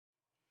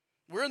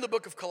We're in the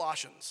book of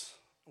Colossians.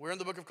 I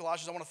want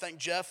to thank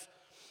Jeff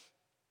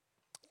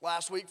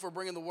last week for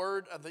bringing the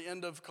word at the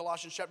end of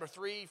Colossians chapter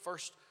 3,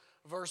 first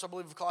verse, I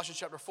believe, of Colossians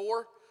chapter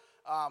 4.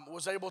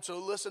 Was able to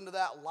listen to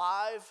that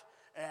live.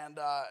 And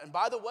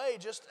by the way,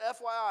 just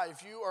FYI,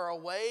 if you are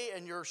away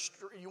and you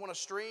want to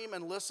stream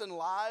and listen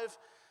live,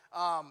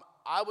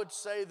 I would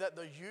say that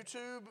the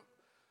YouTube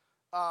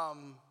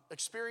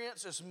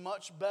experience is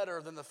much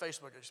better than the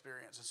Facebook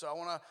experience. And so I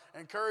want to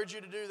encourage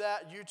you to do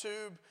that.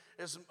 YouTube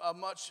is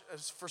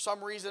for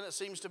some reason, it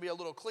seems to be a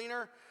little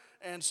cleaner.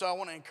 And so I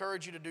want to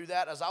encourage you to do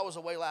that, as I was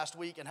away last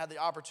week and had the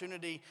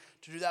opportunity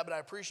to do that. But I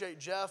appreciate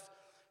Jeff,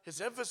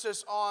 his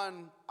emphasis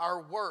on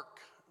our work.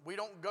 We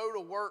don't go to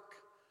work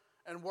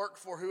and work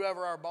for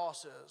whoever our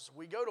boss is.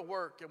 We go to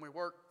work and we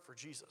work for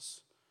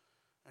Jesus.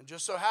 And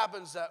just so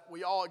happens that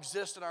we all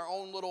exist in our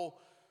own little,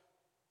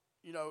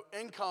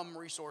 income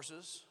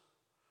resources,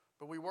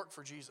 but we work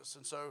for Jesus.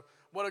 And so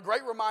what a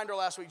great reminder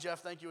last week,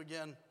 Jeff. Thank you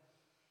again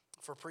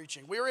for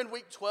preaching. We are in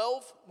week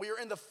 12. We are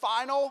in the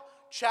final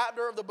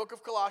chapter of the book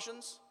of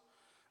Colossians,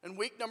 in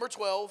week number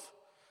 12,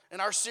 in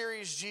our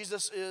series,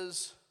 Jesus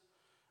is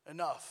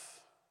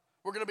Enough.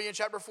 We're going to be in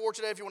chapter 4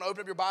 today. If you want to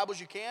open up your Bibles,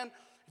 you can.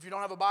 If you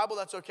don't have a Bible,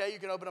 that's okay. You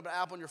can open up an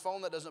app on your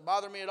phone. That doesn't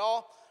bother me at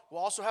all.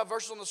 We'll also have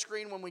verses on the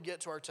screen when we get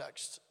to our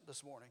text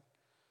this morning.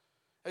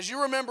 As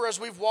you remember, as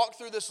we've walked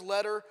through this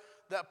letter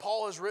that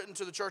Paul has written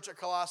to the church at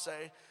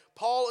Colossae,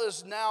 Paul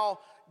is now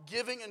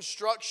giving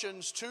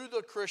instructions to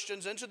the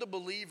Christians and to the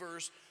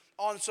believers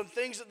on some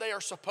things that they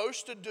are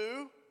supposed to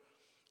do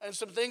and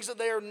some things that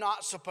they are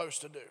not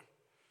supposed to do.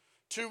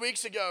 3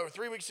 weeks ago,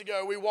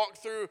 we walked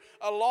through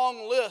a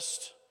long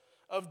list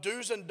of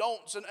do's and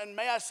don'ts. And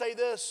may I say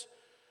this,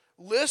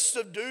 lists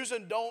of do's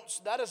and don'ts,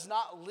 that is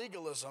not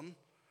legalism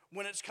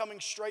when it's coming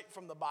straight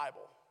from the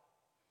Bible.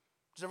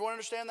 Does everyone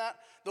understand that?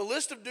 The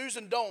list of do's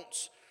and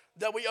don'ts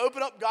that we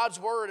open up God's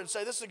word and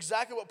say, this is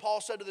exactly what Paul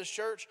said to this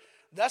church,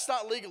 that's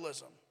not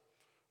legalism.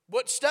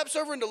 What steps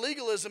over into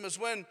legalism is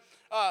when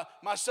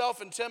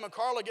myself and Tim and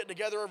Carla get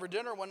together over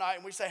dinner one night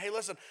and we say, hey,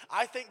 listen,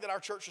 I think that our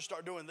church should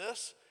start doing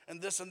this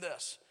and this and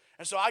this.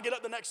 And so I get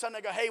up the next Sunday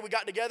and go, hey, we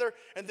got together,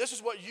 and this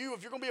is what if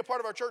you're going to be a part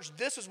of our church,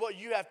 this is what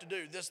you have to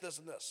do, this,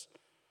 and this.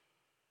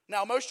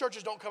 Now, most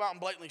churches don't come out and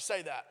blatantly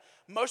say that.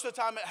 Most of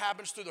the time it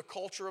happens through the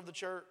culture of the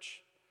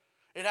church.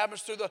 It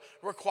happens through the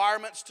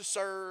requirements to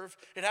serve.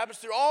 It happens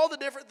through all the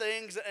different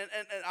things,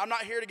 and I'm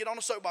not here to get on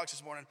a soapbox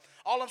this morning.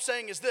 All I'm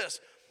saying is this.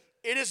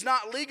 It is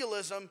not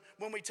legalism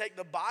when we take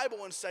the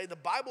Bible and say the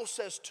Bible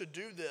says to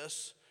do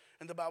this,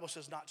 and the Bible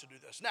says not to do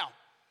this. Now,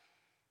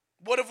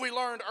 what have we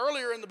learned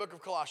earlier in the book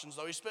of Colossians,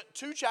 though? He spent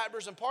 2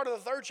 chapters and part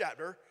of the 3rd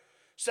chapter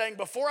saying,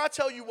 before I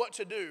tell you what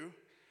to do,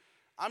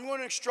 I'm going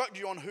to instruct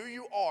you on who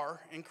you are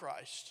in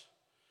Christ.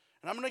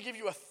 And I'm going to give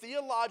you a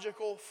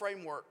theological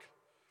framework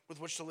with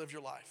which to live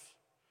your life.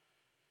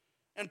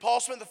 And Paul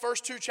spent the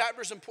first 2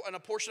 chapters and a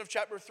portion of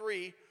chapter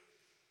 3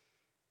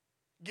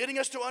 getting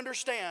us to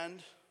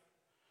understand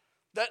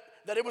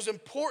that it was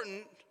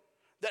important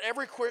that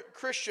every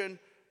Christian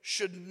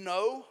should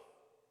know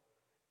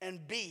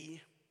and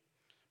be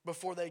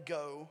before they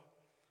go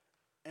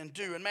and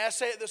do. And may I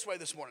say it this way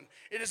this morning?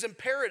 It is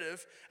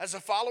imperative as a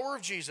follower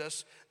of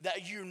Jesus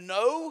that you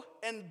know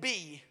and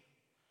be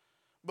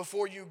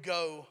before you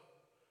go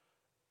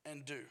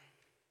and do.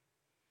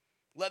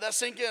 Let that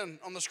sink in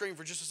on the screen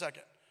for just a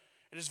second.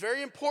 It is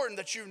very important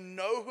that you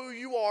know who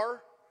you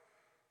are,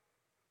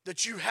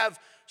 that you have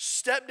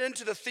stepped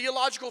into the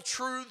theological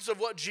truths of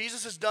what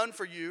Jesus has done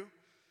for you,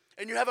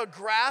 and you have a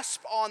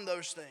grasp on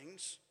those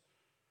things.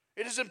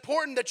 It is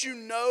important that you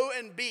know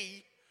and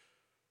be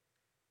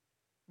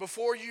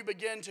before you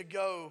begin to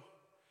go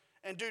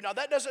and do. Now,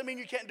 that doesn't mean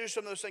you can't do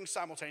some of those things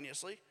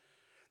simultaneously.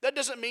 That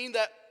doesn't mean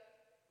that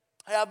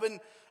I've been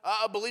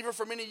a believer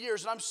for many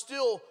years and I'm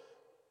still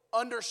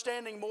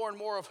understanding more and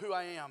more of who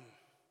I am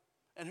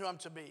and who I'm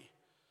to be.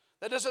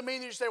 That doesn't mean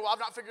that you say, well, I've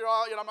not figured it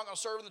out yet. I'm not going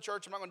to serve in the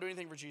church. I'm not going to do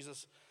anything for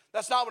Jesus.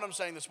 That's not what I'm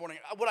saying this morning.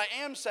 What I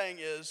am saying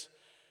is,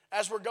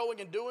 as we're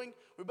going and doing,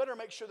 we better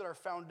make sure that our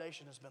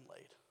foundation has been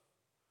laid.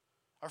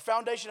 Our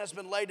foundation has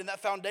been laid, and that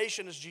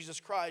foundation is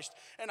Jesus Christ.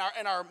 And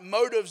our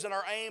motives and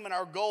our aim and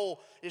our goal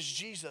is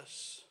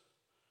Jesus.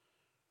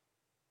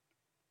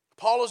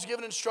 Paul has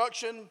given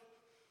instruction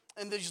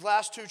in these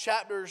last 2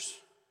 chapters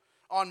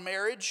on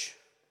marriage,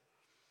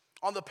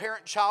 on the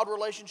parent-child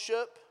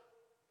relationship.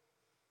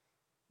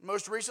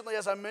 Most recently,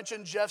 as I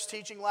mentioned, Jeff's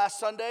teaching last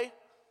Sunday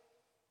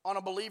on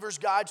a believer's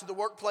guide to the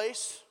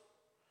workplace.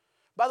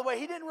 By the way,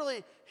 he didn't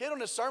really hit on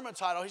his sermon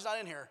title. He's not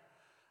in here.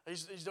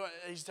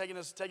 He's taking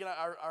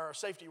our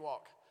safety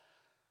walk.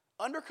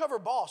 Undercover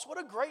Boss. What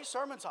a great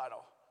sermon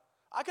title.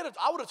 I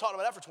would have talked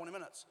about that for 20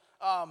 minutes.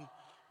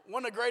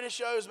 One of the greatest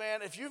shows, man.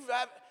 If you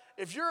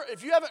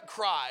haven't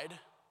cried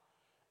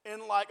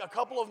in like a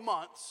couple of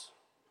months,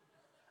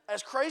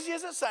 as crazy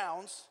as it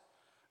sounds,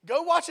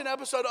 go watch an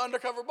episode of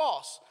Undercover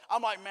Boss.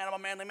 I'm like, man, I'm a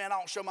manly man. I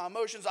don't show my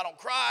emotions. I don't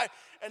cry.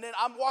 And then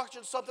I'm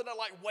watching something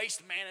like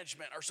Waste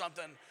Management or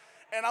something.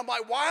 And I'm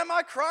like, why am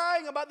I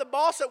crying about the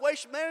boss at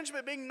Waste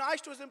Management being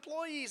nice to his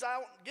employees? I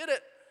don't get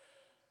it.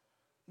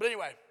 But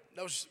anyway,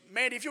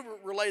 Mandy, if you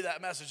relay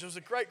that message, it was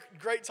a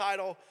great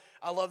title.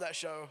 I love that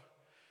show.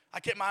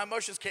 My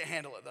emotions can't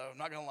handle it though, I'm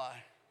not gonna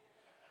lie.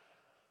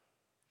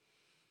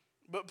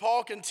 But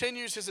Paul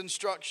continues his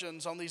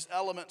instructions on these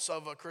elements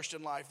of a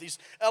Christian life, these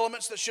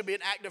elements that should be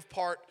an active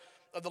part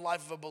of the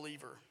life of a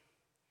believer.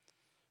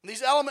 And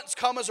these elements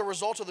come as a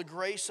result of the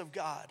grace of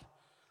God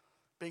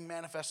being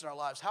manifest in our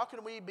lives. How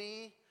can we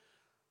be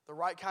the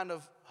right kind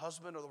of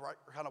husband or the right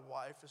kind of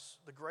wife? It's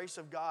the grace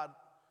of God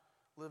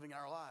living in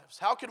our lives.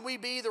 How can we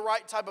be the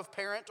right type of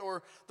parent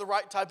or the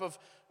right type of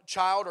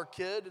child or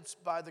kid? It's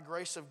by the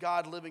grace of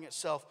God living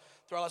itself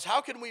through our lives.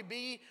 How can we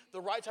be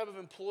the right type of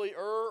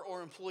employer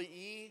or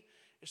employee?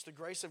 It's the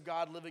grace of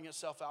God living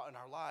itself out in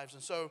our lives.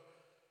 And so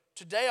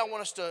today I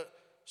want us to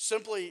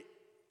simply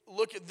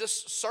look at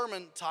this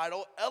sermon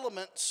title,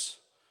 Elements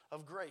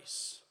of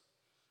Grace.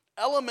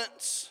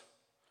 Elements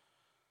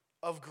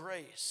of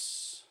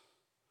Grace.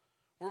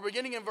 We're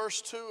beginning in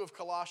verse 2 of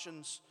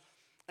Colossians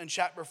in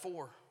chapter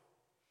 4.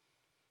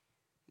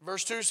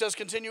 Verse 2 says,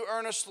 continue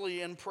earnestly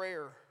in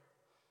prayer,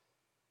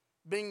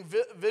 being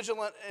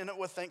vigilant in it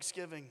with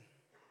thanksgiving.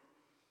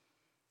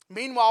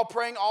 Meanwhile,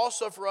 praying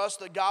also for us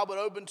that God would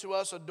open to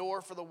us a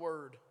door for the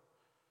word,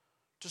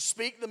 to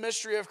speak the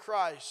mystery of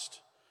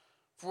Christ,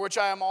 for which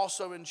I am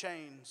also in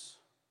chains.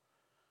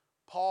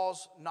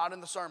 Pause, not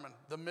in the sermon.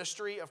 The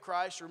mystery of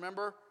Christ,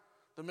 remember?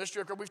 The mystery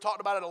of Christ. We've talked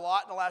about it a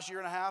lot in the last year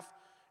and a half.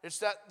 It's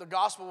that the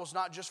gospel was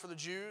not just for the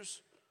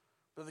Jews,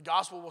 but the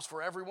gospel was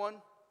for everyone,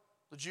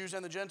 the Jews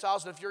and the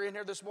Gentiles. And if you're in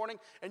here this morning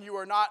and you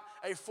are not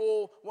a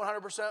full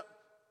 100%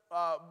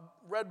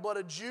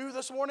 red-blooded Jew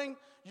this morning,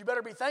 you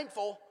better be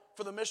thankful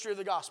for the mystery of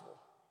the gospel.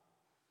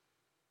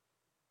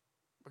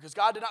 Because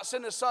God did not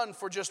send his son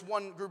for just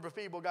one group of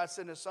people. God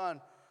sent his son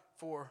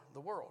for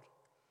the world.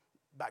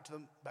 Back to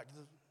the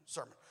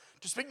sermon.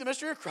 To speak the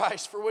mystery of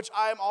Christ, for which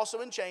I am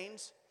also in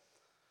chains,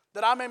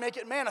 that I may make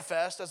it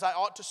manifest as I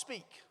ought to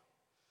speak.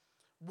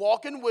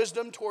 Walk in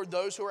wisdom toward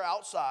those who are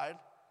outside,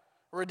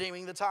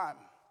 redeeming the time.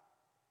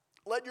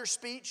 Let your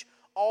speech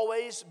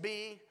always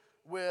be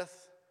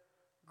with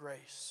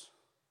grace,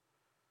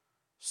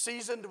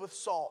 seasoned with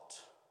salt,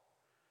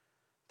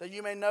 that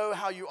you may know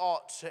how you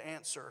ought to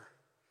answer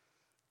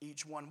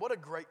each one. What a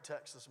great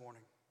text this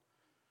morning.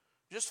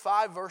 Just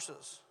 5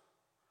 verses.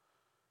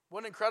 What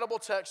an incredible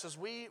text as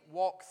we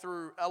walk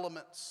through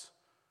elements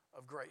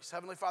of grace.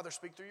 Heavenly Father,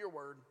 speak through your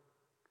word.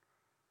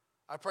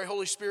 I pray,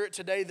 Holy Spirit,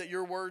 today that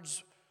your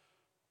words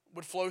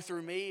would flow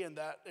through me and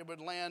that it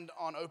would land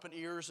on open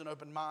ears and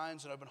open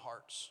minds and open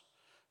hearts.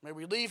 May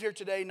we leave here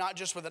today not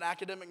just with an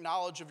academic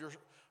knowledge of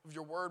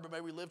your word, but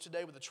may we live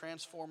today with a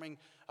transforming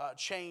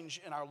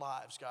change in our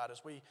lives, God,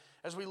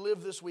 as we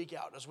live this week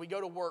out, as we go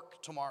to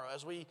work tomorrow,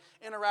 as we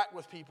interact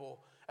with people,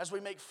 as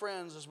we make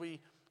friends, as we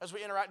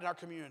interact in our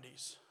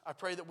communities. I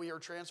pray that we are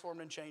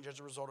transformed and changed as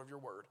a result of your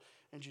word.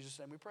 In Jesus'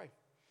 name we pray.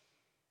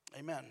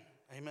 Amen.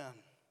 Amen.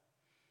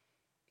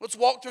 Let's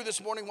walk through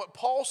this morning what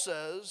Paul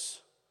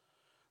says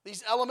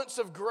these elements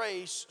of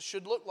grace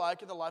should look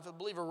like in the life of a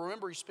believer.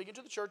 Remember, he's speaking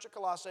to the church at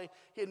Colossae.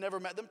 He had never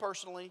met them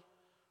personally.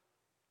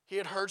 He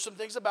had heard some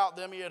things about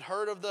them. He had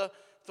heard of the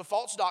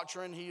false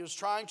doctrine. He was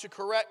trying to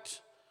correct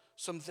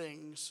some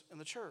things in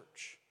the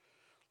church.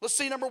 Let's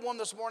see, number 1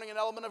 this morning, an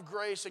element of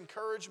grace,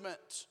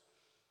 encouragement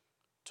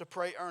to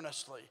pray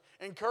earnestly.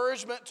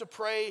 Encouragement to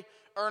pray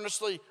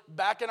earnestly.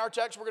 Back in our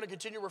text, we're going to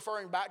continue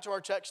referring back to our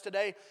text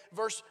today.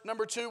 Verse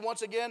number 2,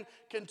 once again,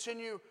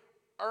 continue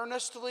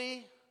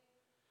earnestly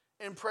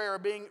in prayer,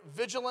 being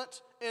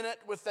vigilant in it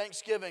with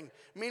thanksgiving.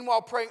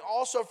 Meanwhile, praying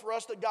also for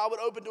us that God would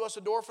open to us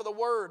a door for the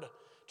word,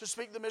 to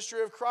speak the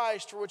mystery of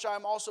Christ, for which I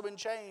am also in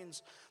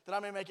chains, that I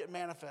may make it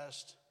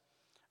manifest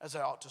as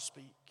I ought to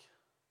speak.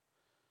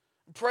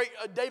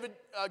 David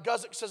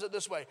Guzik says it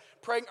this way: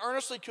 praying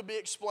earnestly could be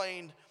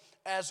explained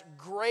as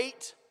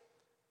great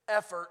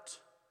effort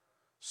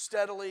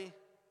steadily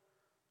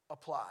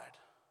applied.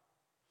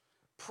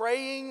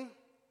 Praying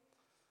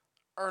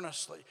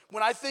earnestly.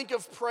 When I think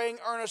of praying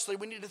earnestly,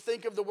 we need to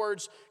think of the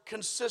words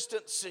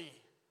consistency,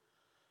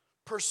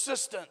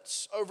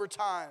 persistence over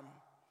time.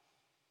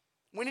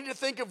 We need to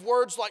think of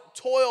words like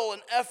toil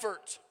and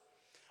effort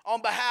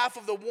on behalf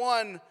of the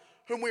one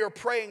whom we are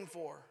praying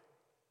for.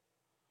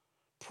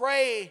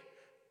 Pray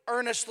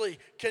earnestly.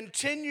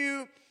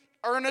 Continue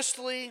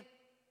earnestly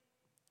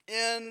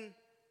in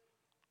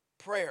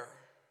prayer.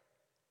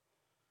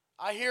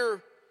 I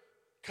hear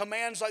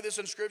commands like this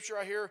in Scripture.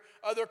 I hear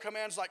other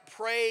commands like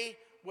pray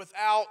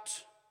without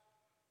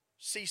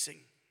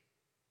ceasing.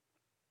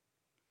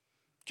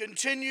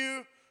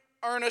 Continue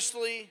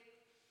earnestly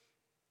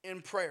in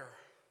prayer.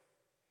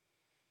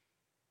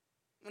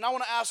 And I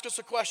want to ask us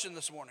a question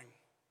this morning.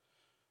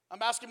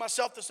 I'm asking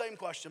myself the same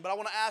question, but I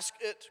want to ask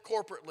it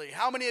corporately.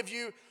 How many of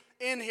you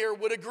in here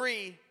would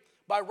agree,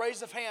 by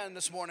raise of hand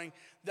this morning,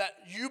 that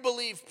you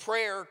believe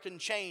prayer can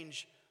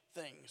change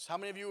things? How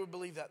many of you would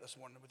believe that this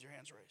morning with your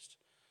hands raised?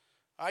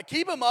 All right,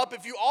 keep them up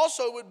if you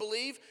also would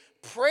believe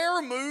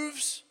prayer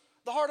moves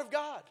the heart of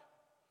God.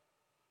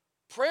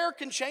 Prayer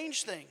can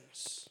change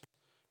things.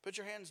 Put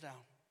your hands down.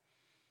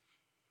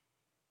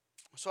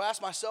 So I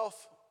ask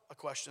myself a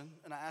question,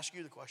 and I ask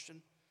you the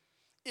question.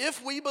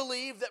 If we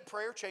believe that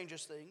prayer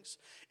changes things,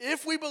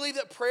 if we believe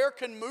that prayer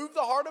can move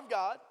the heart of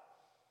God,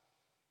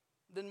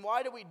 then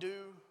why do we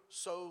do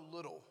so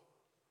little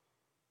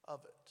of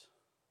it?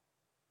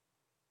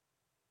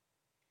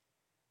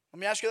 Let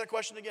me ask you that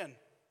question again.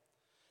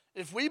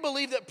 If we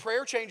believe that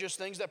prayer changes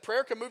things, that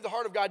prayer can move the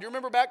heart of God, do you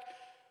remember back,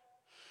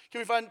 can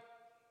we find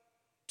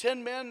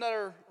 10 men that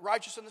are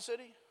righteous in the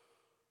city?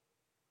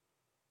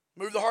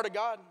 Move the heart of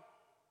God.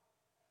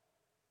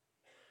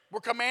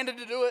 We're commanded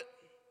to do it.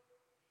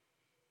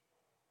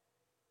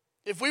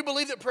 If we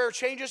believe that prayer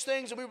changes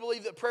things and we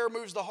believe that prayer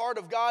moves the heart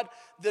of God,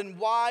 then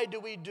why do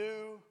we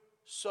do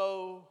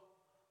so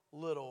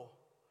little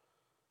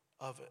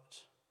of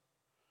it?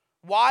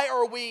 Why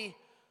are we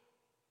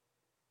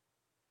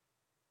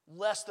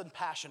less than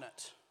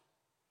passionate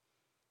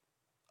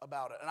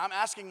about it? And I'm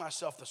asking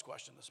myself this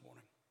question this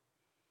morning.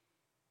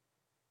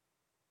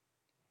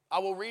 I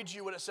will read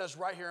you what it says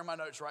right here in my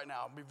notes right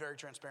now. I'll be very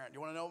transparent. You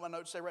want to know what my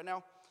notes say right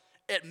now?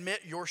 Admit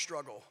your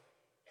struggle.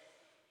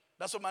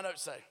 That's what my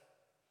notes say.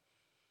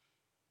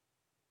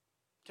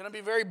 Can I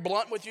be very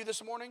blunt with you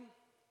this morning?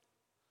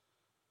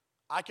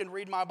 I can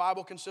read my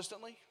Bible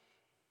consistently.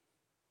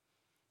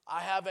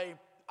 I have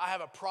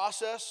a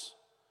process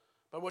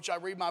by which I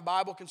read my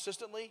Bible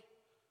consistently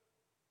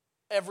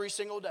every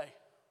single day.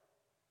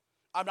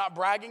 I'm not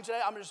bragging today.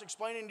 I'm just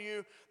explaining to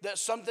you that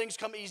some things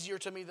come easier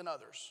to me than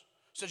others.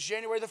 Since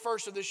January the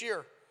 1st of this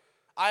year,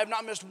 I have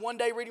not missed one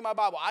day reading my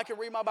Bible. I can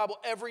read my Bible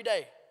every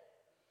day.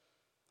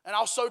 And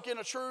I'll soak in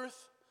a truth.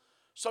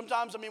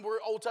 Sometimes, we're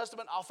Old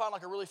Testament. I'll find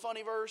like a really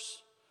funny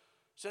verse.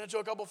 Send it to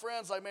a couple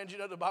friends, like, man, do you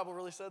know the Bible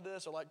really said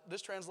this? Or like,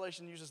 this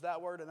translation uses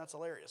that word, and that's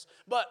hilarious.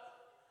 But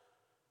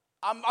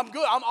I'm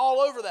good. I'm all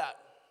over that.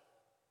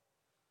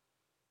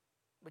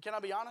 But can I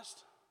be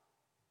honest?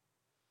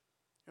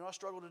 You know what I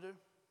struggle to do?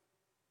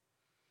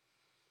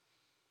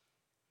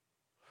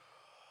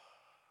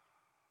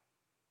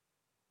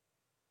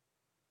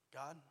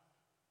 God,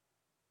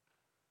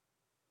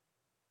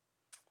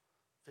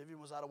 Vivian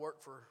was out of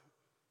work for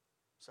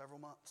several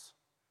months.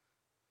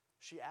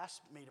 She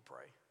asked me to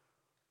pray.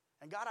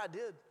 And God, I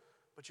did.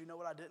 But you know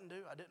what I didn't do?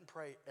 I didn't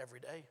pray every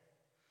day.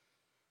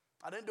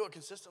 I didn't do it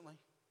consistently.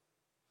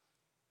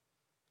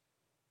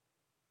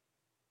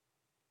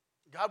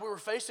 God, we were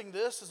facing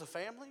this as a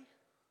family.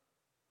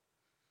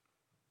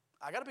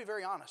 I got to be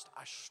very honest.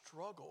 I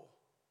struggle.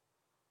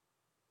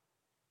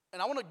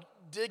 And I want to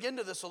dig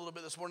into this a little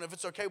bit this morning, if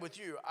it's okay with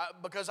you,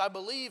 because I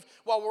believe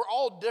while we're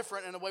all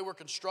different in the way we're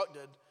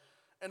constructed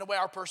and the way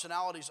our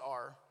personalities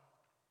are,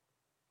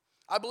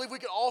 I believe we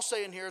could all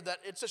say in here that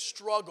it's a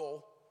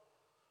struggle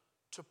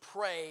to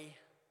pray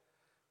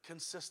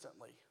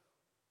consistently.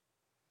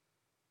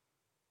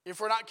 If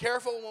we're not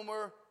careful when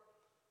we're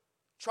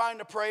trying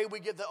to pray,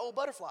 we get the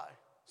butterfly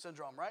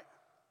syndrome, right?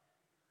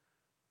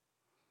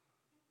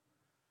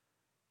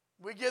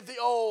 We get the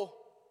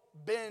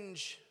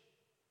binge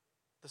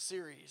the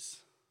series.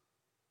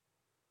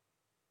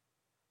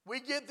 We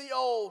get the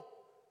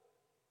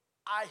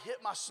I hit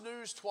my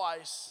snooze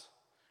twice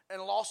and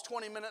lost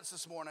 20 minutes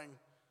this morning.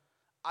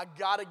 I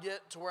got to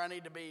get to where I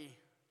need to be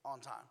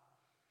on time.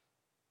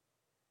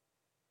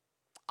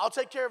 I'll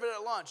take care of it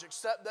at lunch,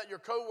 except that your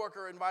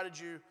coworker invited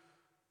you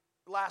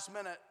last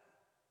minute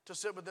to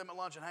sit with them at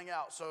lunch and hang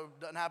out, so it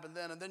doesn't happen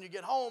then. And then you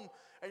get home,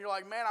 and you're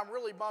like, man, I'm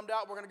really bummed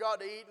out. We're going to go out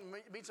to eat and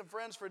meet some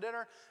friends for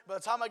dinner. By the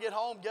time I get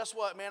home, guess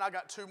what, man? I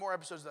got 2 more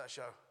episodes of that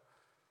show.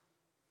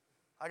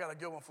 I got a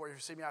good one for you if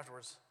you see me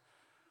afterwards.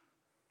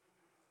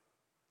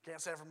 Can't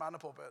say it from behind the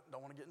pulpit.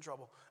 Don't want to get in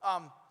trouble.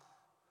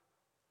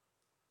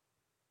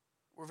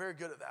 We're very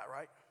good at that,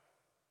 right?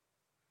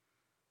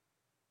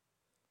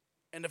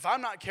 And if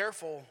I'm not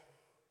careful,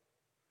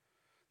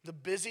 the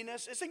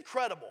busyness, it's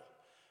incredible.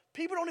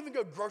 People don't even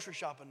go grocery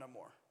shopping no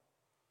more.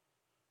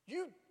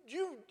 You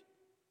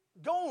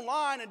go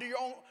online and do your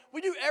own. We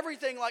do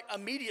everything like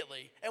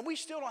immediately, and we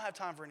still don't have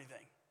time for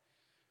anything.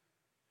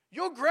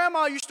 Your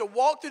grandma used to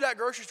walk through that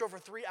grocery store for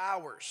 3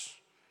 hours.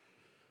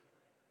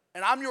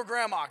 And I'm your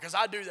grandma because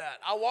I do that.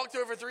 I walk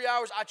through it for 3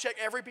 hours. I check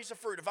every piece of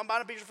fruit. If I'm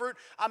buying a piece of fruit,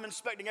 I'm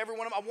inspecting every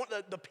one of them. I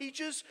want the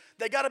peaches,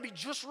 they got to be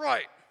just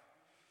right.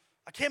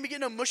 I can't be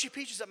getting no mushy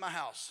peaches at my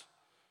house.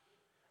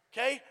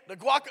 Okay? The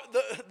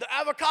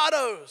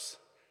avocados.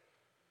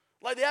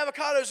 Like the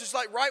avocados is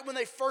like right when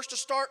they first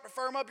start to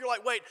firm up, you're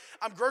like, wait,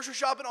 I'm grocery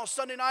shopping on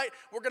Sunday night.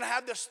 We're going to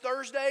have this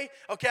Thursday.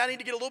 Okay, I need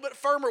to get a little bit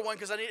firmer one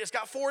because it's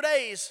got 4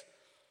 days.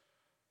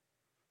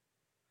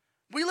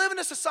 We live in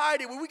a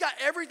society where we got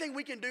everything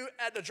we can do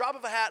at the drop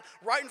of a hat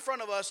right in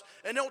front of us,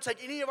 and it don't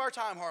take any of our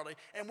time hardly,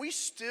 and we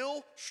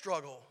still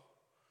struggle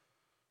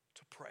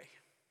to pray.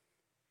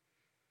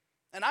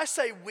 And I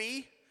say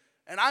we,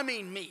 and I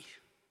mean me.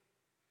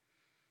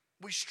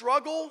 We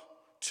struggle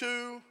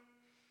to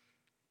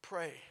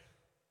pray.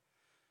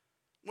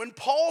 When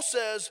Paul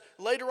says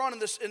later on in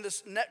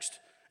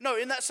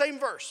that same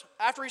verse,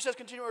 after he says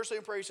continue earnestly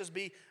in prayer, he says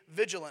be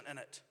vigilant in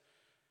it.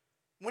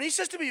 When he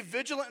says to be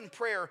vigilant in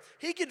prayer,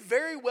 he could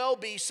very well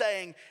be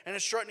saying and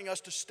instructing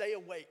us to stay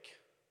awake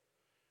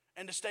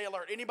and to stay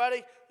alert.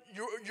 Anybody,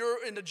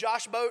 you're in the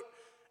Josh boat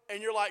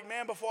and you're like,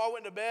 man, before I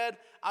went to bed,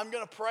 I'm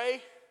going to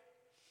pray.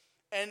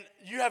 And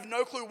you have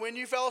no clue when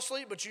you fell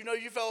asleep, but you know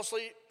you fell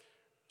asleep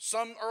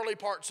some early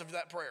parts of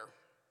that prayer.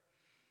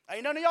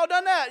 Ain't none of y'all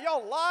done that.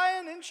 Y'all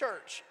lying in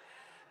church.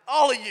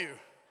 All of you.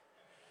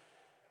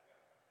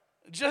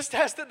 Just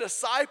as the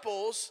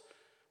disciples,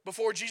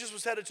 before Jesus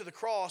was headed to the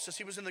cross, as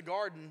he was in the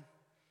garden,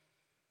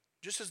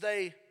 just as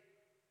they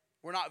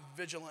were not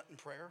vigilant in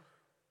prayer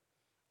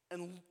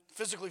and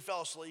physically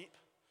fell asleep,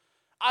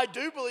 I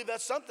do believe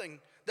that's something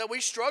that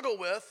we struggle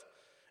with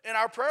in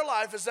our prayer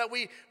life, is that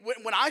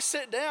when I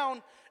sit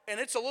down and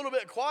it's a little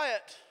bit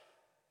quiet,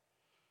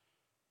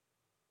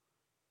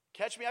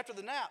 catch me after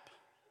the nap.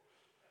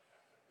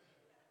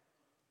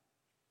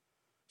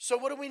 So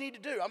what do we need to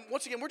do?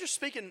 Once again, we're just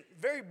speaking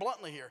very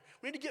bluntly here.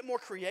 We need to get more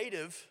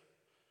creative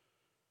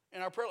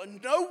in our prayer life.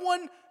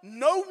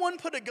 No one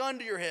put a gun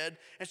to your head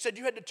and said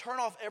you had to turn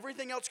off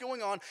everything else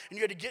going on and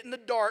you had to get in the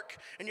dark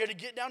and you had to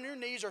get down on your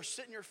knees or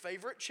sit in your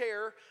favorite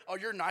chair or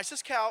your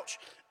nicest couch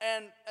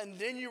and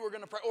then you were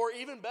going to pray. Or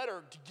even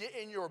better, to get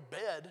in your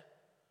bed.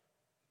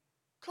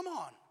 Come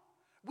on.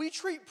 We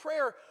treat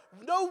prayer,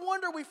 no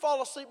wonder we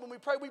fall asleep when we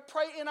pray. We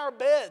pray in our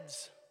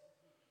beds.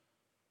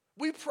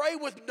 We pray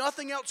with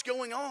nothing else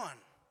going on.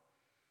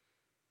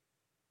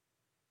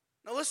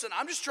 Now listen,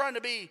 I'm just trying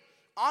to be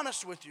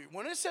honest with you.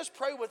 When it says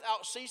pray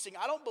without ceasing,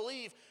 I don't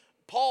believe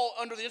Paul,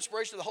 under the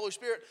inspiration of the Holy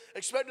Spirit,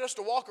 expected us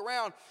to walk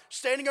around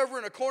standing over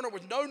in a corner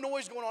with no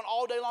noise going on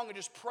all day long and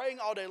just praying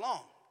all day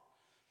long.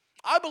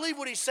 I believe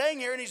what he's saying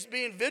here, and he's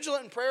being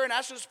vigilant in prayer and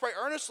asking us to pray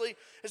earnestly,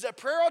 is that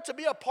prayer ought to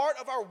be a part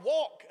of our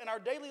walk and our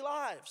daily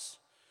lives.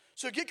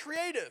 So get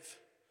creative.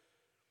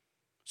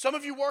 Some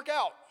of you work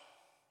out.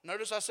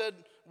 Notice I said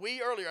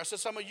we earlier. I said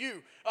some of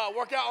you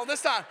work out on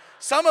this time.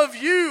 Some of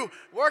you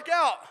work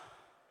out.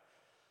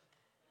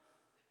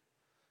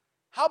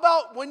 How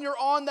about when you're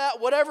on that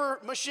whatever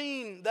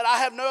machine that I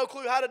have no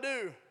clue how to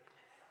do?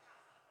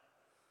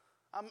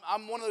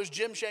 I'm one of those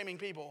gym shaming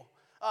people.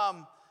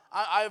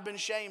 I have been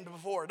shamed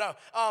before. No.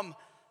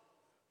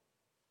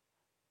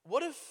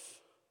 What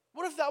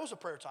if that was a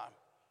prayer time?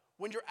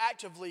 When you're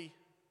actively.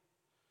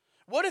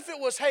 What if it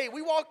was, hey,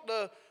 we walk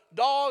the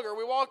dog or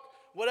we walk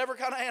whatever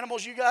kind of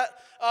animals you got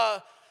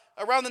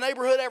around the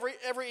neighborhood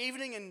every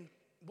evening, and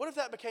what if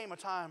that became a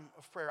time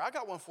of prayer? I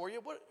got one for you.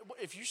 What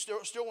if you're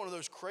still one of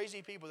those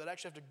crazy people that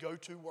actually have to go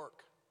to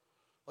work?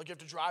 Like you have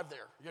to drive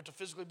there. You have to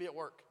physically be at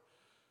work.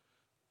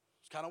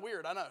 It's kind of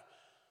weird, I know.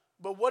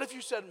 But what if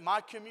you said,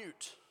 my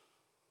commute,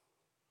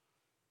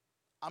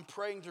 I'm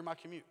praying through my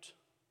commute.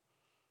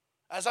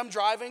 As I'm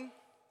driving,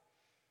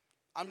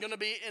 I'm going to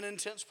be in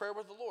intense prayer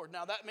with the Lord.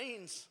 Now that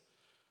means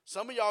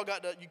some of y'all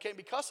you can't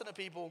be cussing at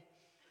people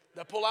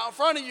that pull out in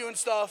front of you and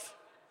stuff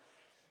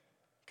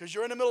because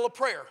you're in the middle of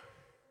prayer.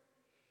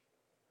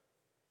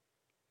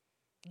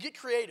 Get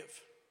creative.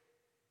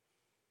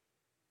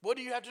 What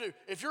do you have to do?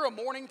 If you're a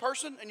morning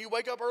person and you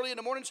wake up early in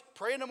the mornings,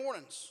 pray in the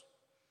mornings.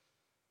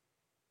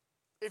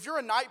 If you're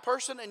a night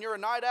person and you're a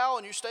night owl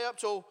and you stay up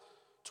till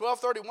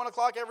 12:30, 1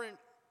 o'clock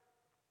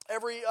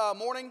every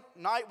morning,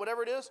 night,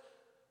 whatever it is,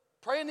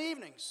 pray in the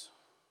evenings.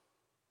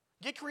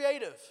 Get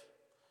creative.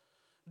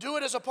 Do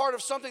it as a part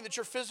of something that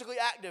you're physically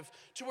active,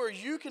 to where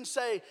you can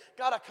say,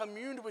 God, I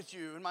communed with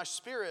you in my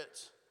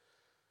spirit.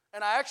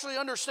 And I actually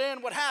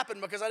understand what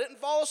happened because I didn't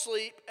fall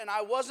asleep and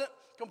I wasn't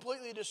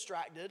completely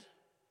distracted.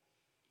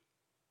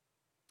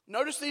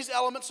 Notice these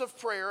elements of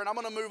prayer, and I'm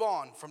going to move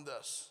on from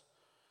this.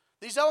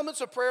 These elements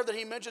of prayer that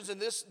he mentions in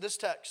this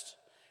text,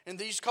 in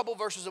these couple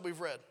verses that we've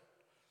read.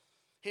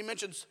 He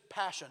mentions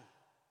passion.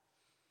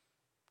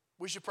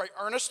 We should pray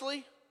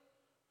earnestly,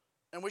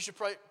 and we should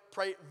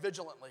pray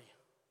vigilantly.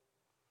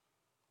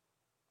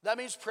 That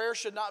means prayer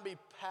should not be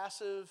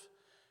passive,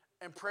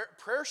 and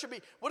prayer should be,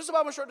 what does the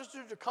Bible instruct us to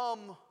do? To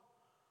come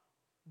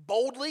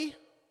boldly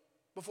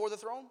before the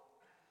throne?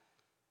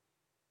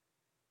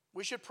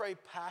 We should pray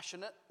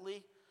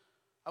passionately.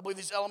 I believe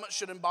these elements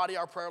should embody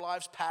our prayer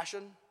lives,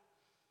 passion.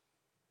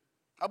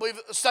 I believe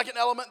the second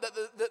element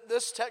that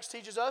this text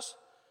teaches us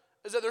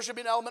is that there should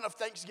be an element of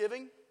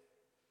thanksgiving,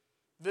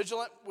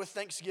 vigilant with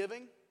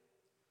thanksgiving.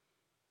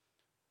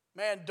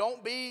 Man,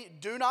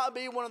 do not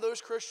be one of those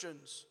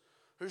Christians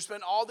who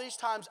spend all these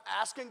times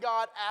asking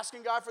God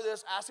for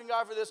this, asking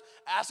God for this,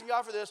 asking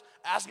God for this,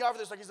 asking God for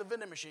this, like he's a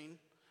vending machine,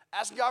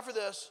 asking God for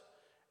this,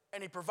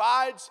 and he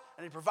provides,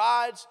 and he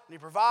provides, and he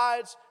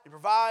provides, and he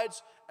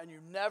provides, and you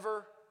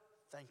never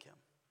thank him.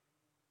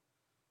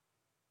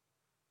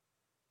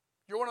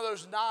 You're one of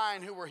those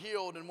 9 who were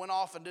healed and went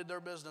off and did their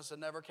business and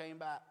never came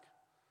back.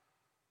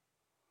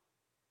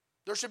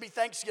 There should be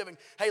thanksgiving.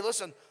 Hey,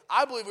 listen,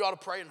 I believe we ought to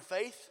pray in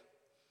faith.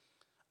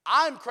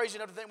 I'm crazy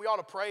enough to think we ought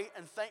to pray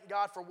and thank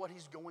God for what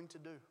he's going to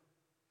do.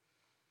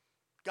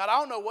 God, I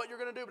don't know what you're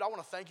going to do, but I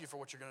want to thank you for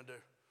what you're going to do.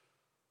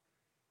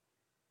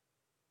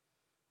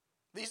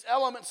 These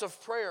elements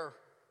of prayer,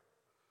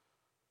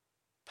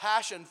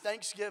 passion,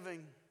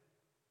 thanksgiving.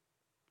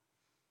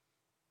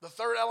 The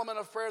third element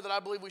of prayer that I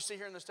believe we see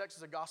here in this text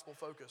is a gospel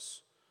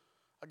focus.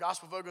 A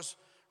gospel focus.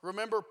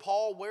 Remember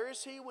Paul, where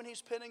is he when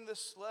he's penning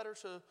this letter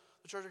to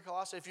the church of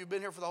Colossae, if you've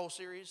been here for the whole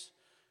series,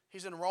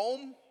 he's in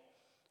Rome,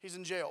 he's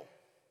in jail.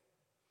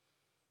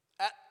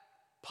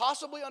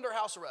 Possibly under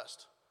house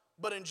arrest,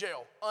 but in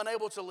jail,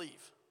 unable to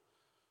leave.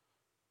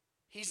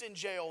 He's in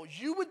jail.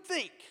 You would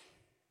think,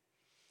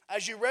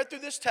 as you read through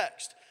this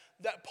text,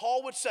 that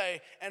Paul would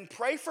say, and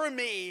pray for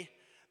me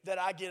that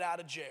I get out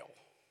of jail.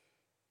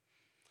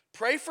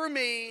 Pray for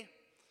me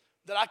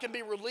that I can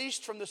be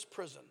released from this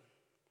prison.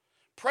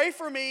 Pray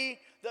for me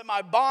that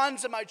my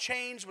bonds and my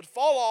chains would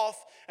fall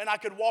off and I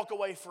could walk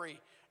away free.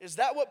 Is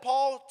that what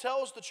Paul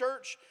tells the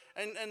church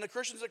and the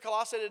Christians at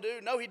Colossae to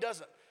do? No, he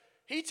doesn't.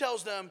 He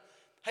tells them,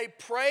 hey,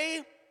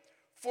 pray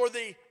for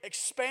the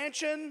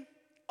expansion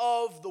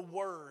of the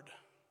word.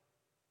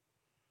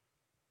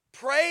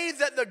 Pray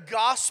that the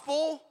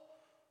gospel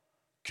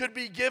could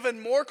be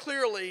given more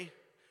clearly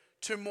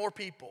to more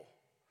people.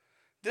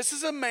 This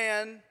is a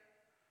man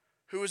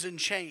who is in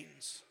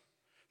chains.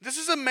 This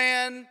is a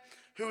man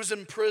who is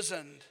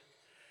imprisoned.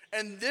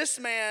 And this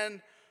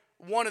man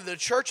wanted the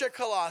church at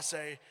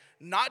Colossae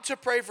not to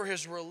pray for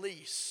his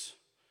release,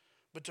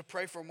 but to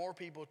pray for more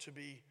people to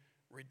be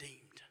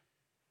redeemed.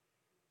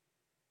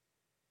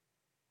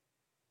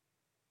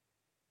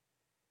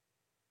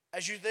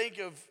 As you think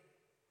of,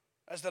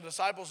 as the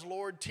disciples,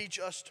 Lord, teach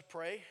us to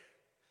pray,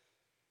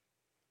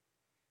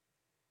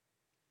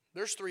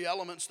 there's 3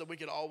 elements that we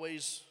could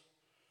always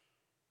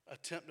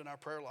attempt in our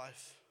prayer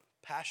life.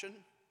 Passion,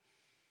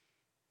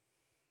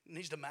 it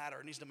needs to matter,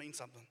 it needs to mean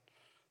something.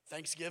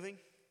 Thanksgiving,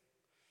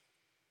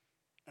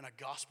 and a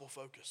gospel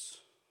focus.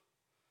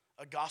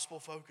 A gospel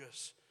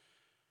focus.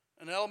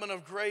 An element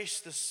of grace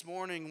this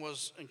morning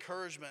was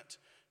encouragement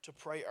to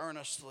pray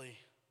earnestly.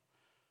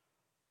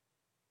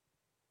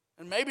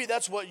 And maybe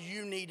that's what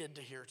you needed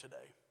to hear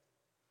today.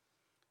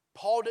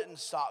 Paul didn't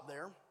stop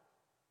there.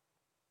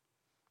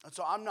 And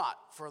so I'm not,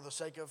 for the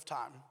sake of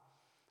time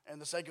and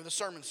the sake of the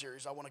sermon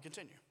series, I want to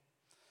continue.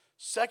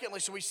 Secondly,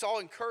 so we saw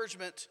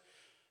encouragement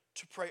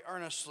to pray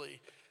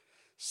earnestly.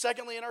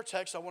 Secondly, in our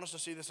text, I want us to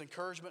see this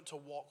encouragement to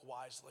walk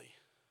wisely.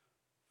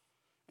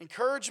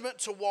 Encouragement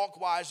to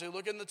walk wisely.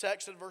 Look in the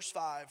text at verse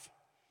 5.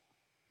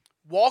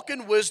 Walk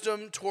in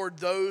wisdom toward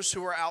those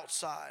who are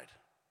outside,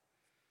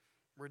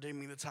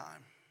 redeeming the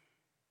time.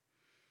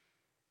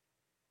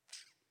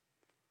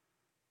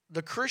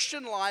 The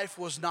Christian life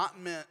was not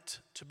meant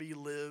to be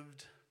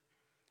lived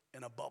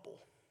in a bubble.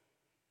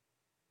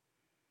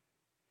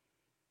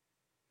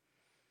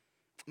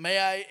 May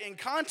I, in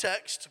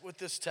context with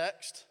this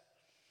text,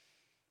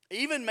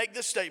 even make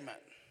this statement.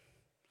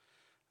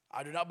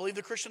 I do not believe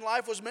the Christian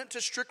life was meant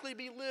to strictly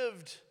be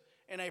lived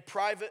in a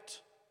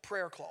private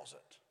prayer closet.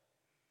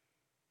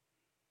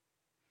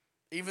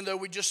 Even though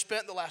we just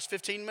spent the last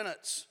 15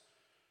 minutes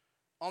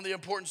on the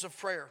importance of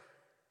prayer.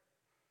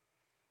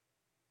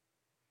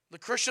 The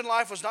Christian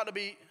life was not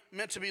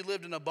meant to be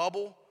lived in a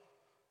bubble.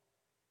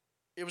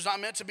 It was not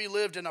meant to be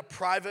lived in a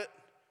private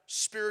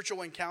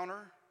spiritual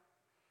encounter.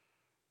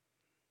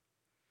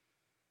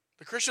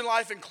 The Christian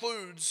life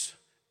includes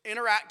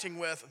interacting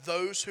with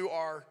those who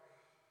are,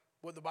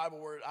 what the Bible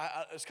word,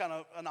 it's kind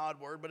of an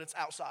odd word, but it's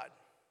outside.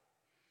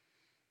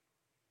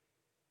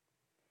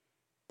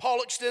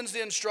 Paul extends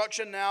the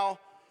instruction now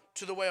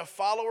to the way a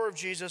follower of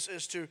Jesus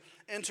is to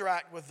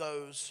interact with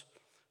those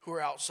who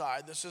are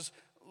outside. This is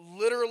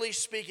literally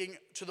speaking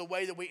to the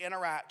way that we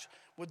interact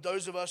with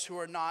those of us who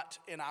are not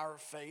in our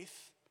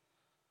faith,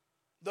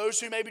 those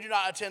who maybe do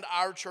not attend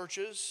our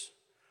churches,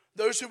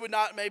 those who would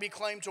not maybe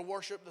claim to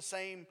worship the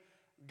same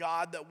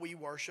God that we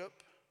worship.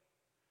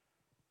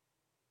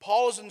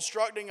 Paul is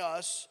instructing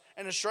us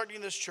and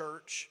instructing this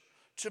church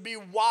to be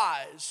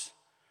wise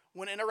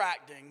when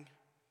interacting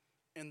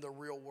in the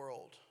real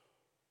world.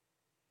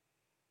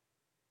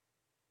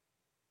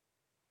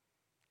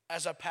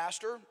 As a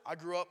pastor, I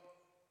grew up,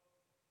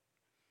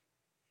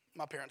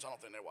 my parents, I don't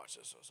think they watch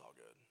this, so it's all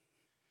good.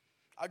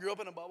 I grew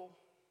up in a bubble.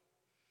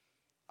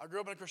 I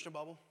grew up in a Christian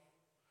bubble.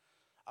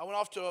 I went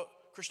off to a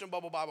Christian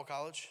Bubble Bible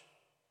College.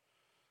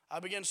 I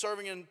began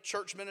serving in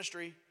church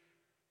ministry,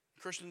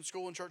 Christian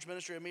school and church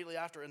ministry immediately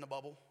after in the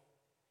bubble.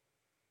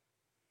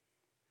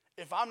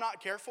 If I'm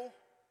not careful,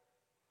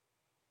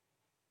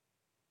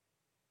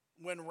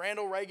 when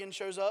Randall Reagan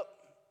shows up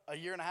a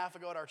year and a half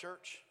ago at our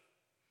church,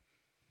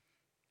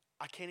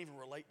 I can't even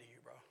relate to you,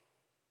 bro.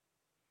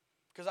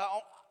 Because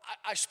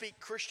I speak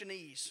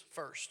Christianese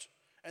first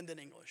and then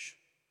English.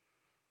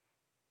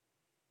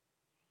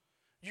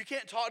 You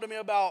can't talk to me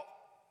about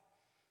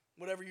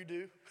whatever you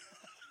do,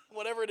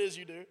 whatever it is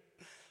you do.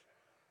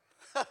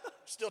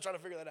 Still trying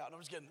to figure that out. No,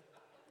 I'm just kidding.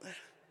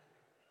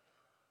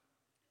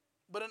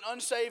 But an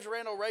unsaved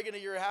Randall Reagan a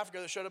year and a half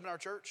ago that showed up in our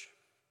church,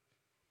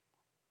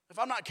 if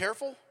I'm not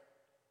careful,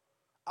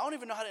 I don't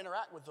even know how to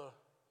interact with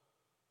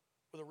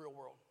the real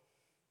world.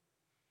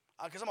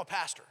 Because I'm a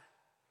pastor.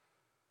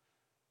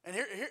 And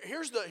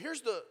here's the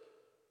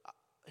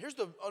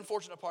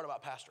unfortunate part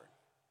about pastoring.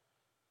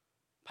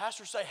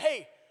 Pastors say,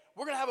 hey,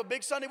 we're going to have a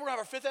big Sunday. We're going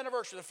to have our 5th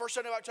anniversary, the first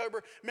Sunday of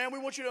October. Man, we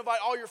want you to invite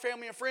all your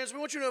family and friends. We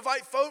want you to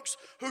invite folks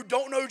who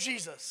don't know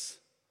Jesus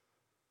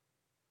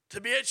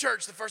to be at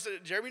church the first day.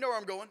 Jeremy, you know where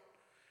I'm going?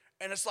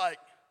 And it's like,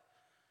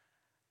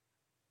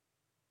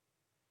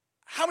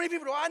 many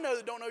people do I know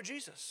that don't know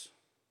Jesus?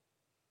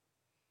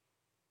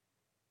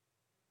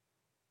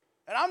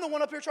 And I'm the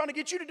one up here trying to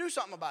get you to do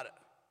something about it.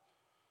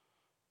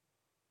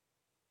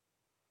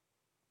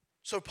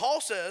 So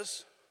Paul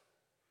says,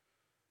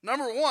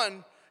 number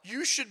one,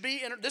 you should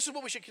be, this is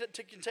what we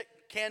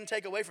can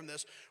take away from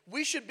this.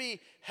 We should be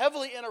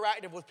heavily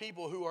interactive with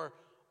people who are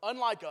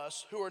unlike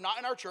us, who are not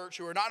in our church,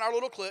 who are not in our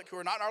little clique, who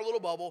are not in our little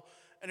bubble,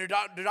 and who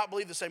do not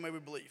believe the same way we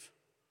believe.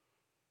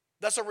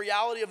 That's a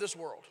reality of this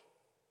world.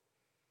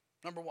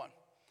 Number one.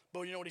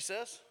 But you know what he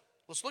says?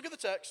 Let's look at the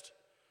text.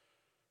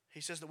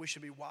 He says that we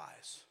should be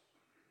wise.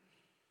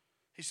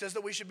 He says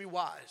that we should be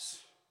wise.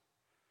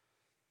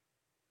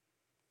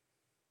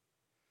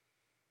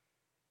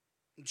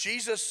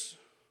 Jesus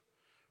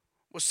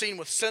was seen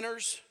with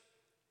sinners.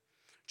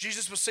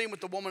 Jesus was seen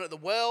with the woman at the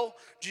well.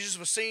 Jesus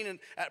was seen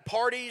at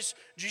parties.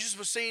 Jesus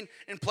was seen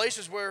in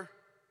places where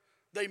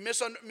they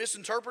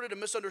misinterpreted and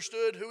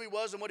misunderstood who he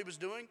was and what he was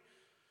doing.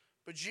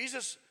 But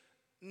Jesus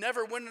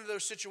never went into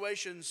those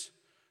situations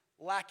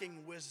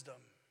lacking wisdom.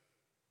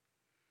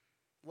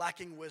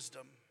 Lacking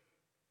wisdom.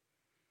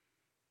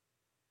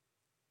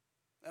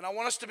 And I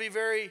want us to be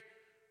very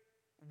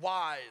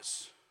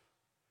wise.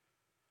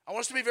 I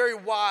want us to be very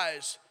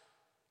wise.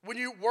 When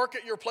you work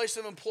at your place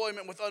of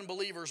employment with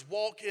unbelievers,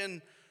 walk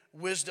in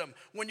wisdom.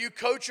 When you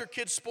coach your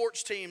kids'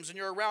 sports teams and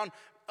you're around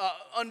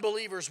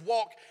unbelievers,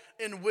 walk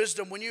in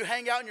wisdom. When you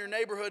hang out in your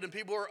neighborhood and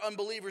people are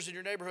unbelievers in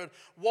your neighborhood,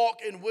 walk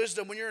in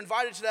wisdom. When you're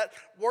invited to that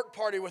work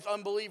party with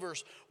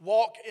unbelievers,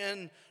 walk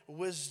in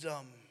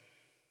wisdom.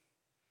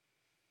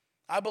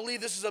 I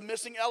believe this is a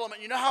missing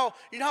element. You know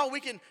how we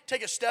can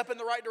take a step in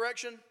the right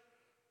direction?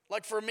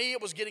 Like for me, it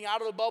was getting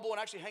out of the bubble and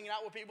actually hanging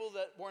out with people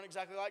that weren't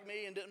exactly like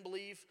me and didn't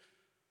believe.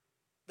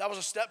 That was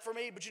a step for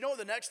me. But you know what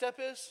the next step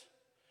is?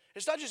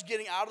 It's not just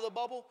getting out of the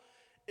bubble.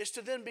 It's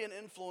to then be an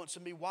influence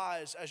and be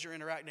wise as you're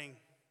interacting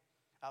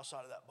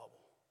outside of that bubble.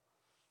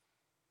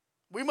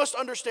 We must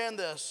understand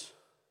this,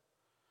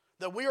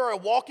 that we are a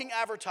walking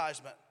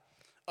advertisement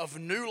of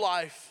new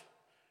life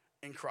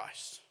in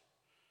Christ.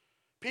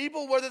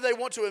 People, whether they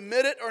want to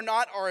admit it or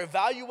not, are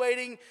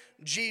evaluating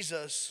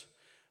Jesus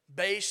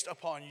based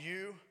upon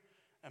you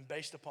and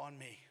based upon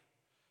me.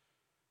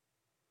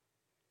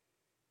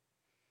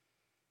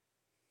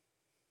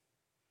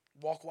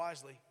 Walk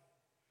wisely.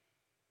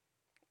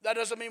 That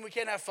doesn't mean we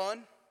can't have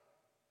fun.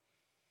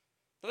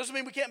 That doesn't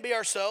mean we can't be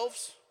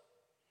ourselves.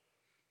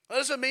 That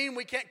doesn't mean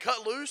we can't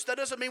cut loose. That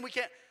doesn't mean we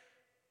can't.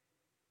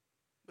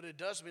 But it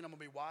does mean I'm going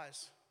to be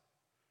wise.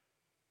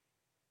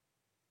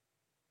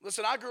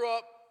 Listen, I grew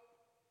up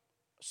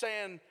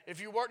saying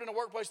if you worked in a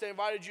workplace, they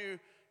invited you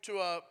to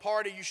a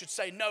party, you should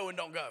say no and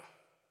don't go.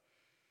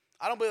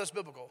 I don't believe that's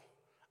biblical.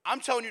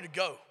 I'm telling you to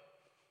go.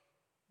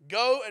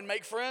 Go and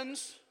make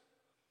friends,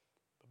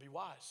 but be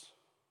wise.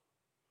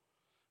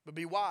 But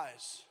be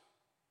wise.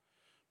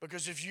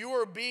 Because if you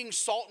are being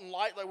salt and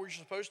light like we're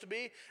supposed to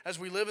be as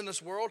we live in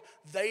this world,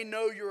 they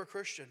know you're a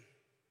Christian.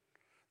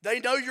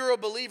 They know you're a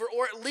believer,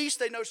 or at least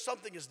they know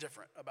something is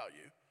different about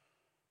you.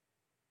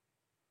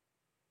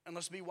 And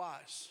let's be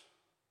wise.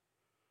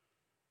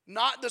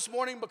 Not this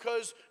morning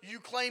because you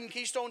claim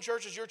Keystone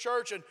Church as your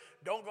church and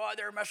don't go out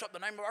there and mess up the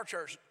name of our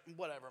church.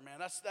 Whatever, man.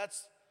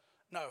 That's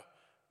no.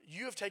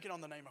 You have taken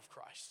on the name of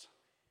Christ.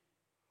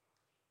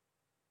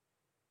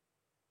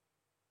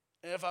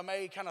 And if I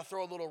may kind of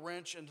throw a little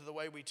wrench into the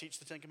way we teach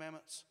the Ten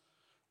Commandments,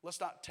 let's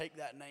not take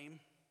that name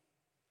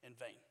in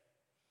vain.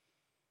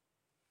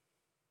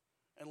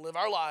 And live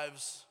our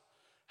lives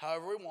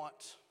however we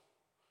want,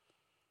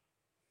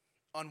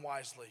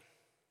 unwisely.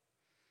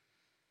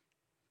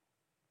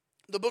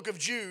 The book of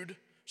Jude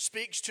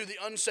speaks to the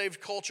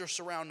unsaved culture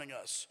surrounding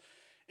us.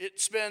 It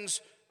spends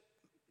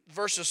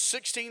verses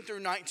 16 through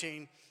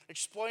 19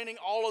 explaining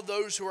all of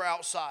those who are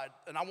outside.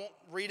 And I won't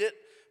read it,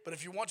 but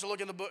if you want to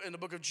look in the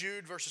book of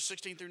Jude, verses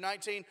 16 through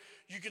 19,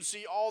 you can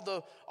see all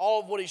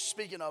of what he's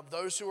speaking of,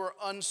 those who are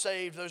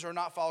unsaved, those who are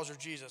not followers of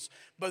Jesus.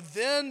 But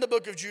then the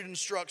book of Jude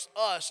instructs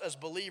us as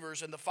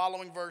believers in the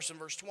following verse, in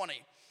verse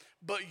 20.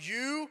 But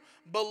you,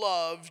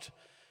 beloved,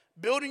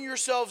 building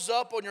yourselves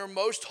up on your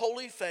most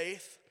holy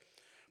faith,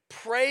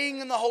 praying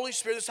in the Holy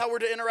Spirit, that's how we're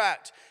to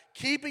interact.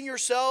 Keeping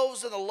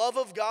yourselves in the love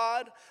of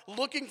God,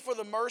 looking for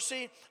the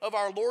mercy of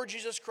our Lord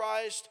Jesus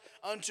Christ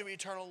unto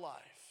eternal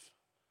life.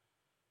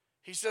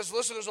 He says,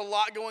 listen, there's a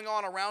lot going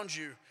on around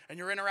you, and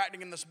you're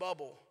interacting in this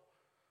bubble.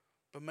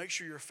 But make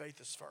sure your faith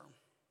is firm.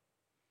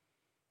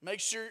 Make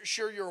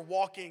sure you're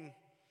walking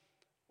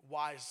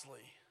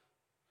wisely.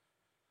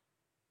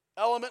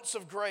 Elements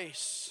of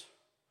grace.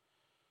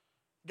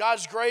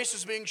 God's grace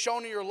is being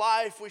shown in your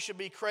life. We should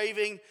be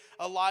craving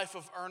a life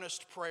of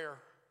earnest prayer.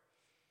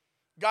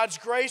 God's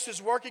grace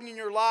is working in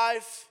your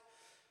life.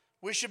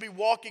 We should be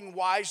walking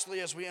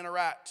wisely as we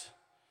interact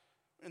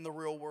in the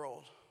real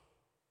world.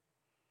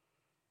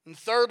 And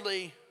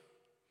thirdly,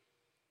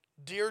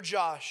 dear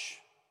Josh,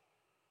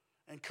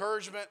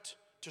 encouragement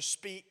to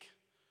speak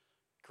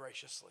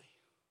graciously.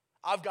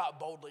 I've got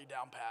boldly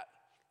down pat.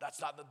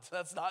 That's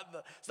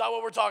not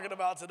what we're talking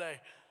about today.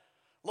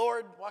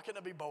 Lord, why can't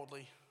it be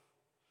boldly?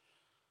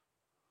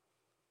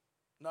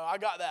 No, I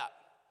got that.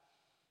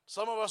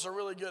 Some of us are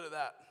really good at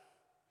that.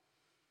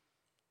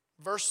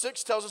 Verse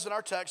 6 tells us in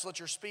our text, let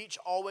your speech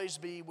always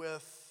be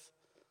with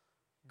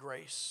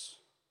grace,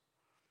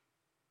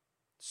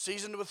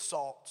 seasoned with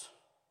salt,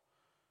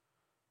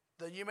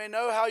 that you may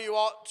know how you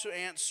ought to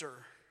answer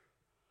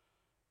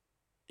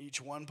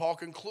each one. Paul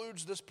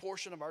concludes this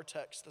portion of our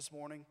text this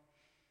morning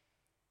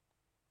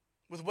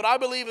with what I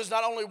believe is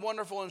not only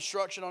wonderful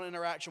instruction on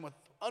interaction with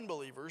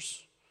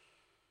unbelievers,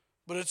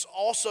 but it's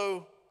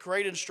also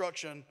great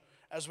instruction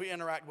as we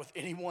interact with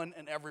anyone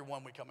and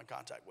everyone we come in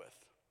contact with.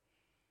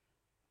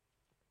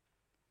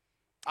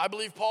 I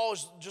believe Paul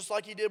is just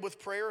like he did with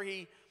prayer.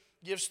 He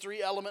gives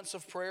 3 elements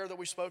of prayer that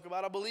we spoke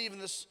about. I believe in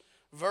this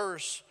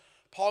verse,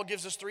 Paul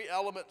gives us 3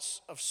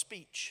 elements of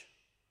speech,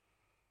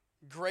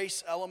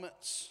 grace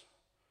elements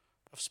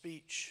of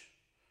speech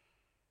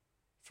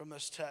from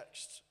this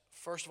text.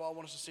 First of all, I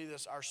want us to see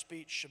this. Our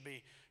speech should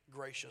be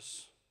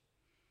gracious.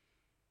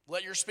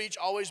 Let your speech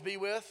always be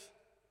with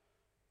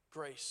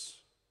grace.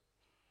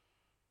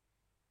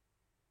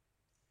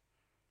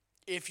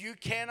 If you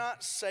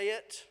cannot say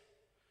it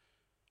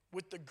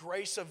with the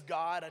grace of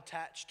God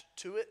attached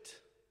to it,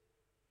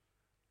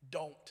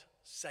 don't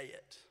say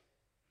it.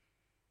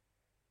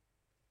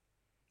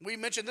 We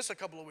mentioned this a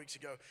couple of weeks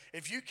ago.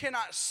 If you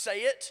cannot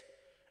say it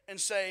and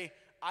say,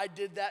 I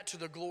did that to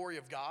the glory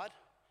of God,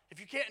 if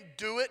you can't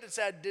do it and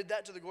say, I did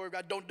that to the glory of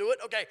God, don't do it.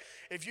 Okay,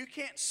 if you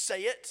can't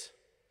say it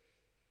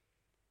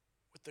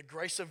with the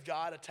grace of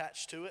God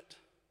attached to it,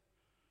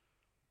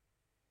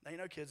 there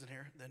ain't no kids in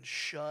here, then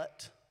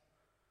shut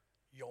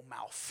your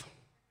mouth.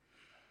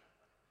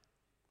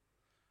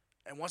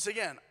 And once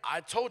again,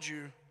 I told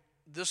you,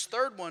 this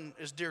third one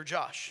is Dear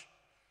Josh.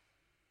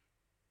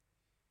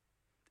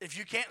 If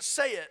you can't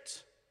say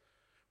it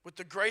with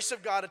the grace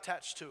of God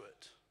attached to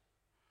it,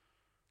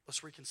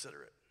 let's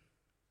reconsider it.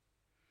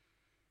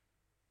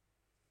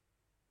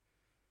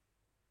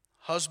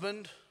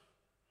 Husband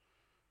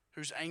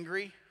who's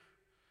angry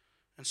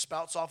and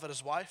spouts off at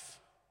his wife,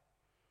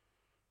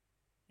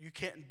 you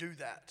can't do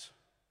that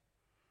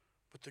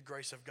with the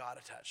grace of God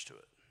attached to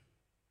it.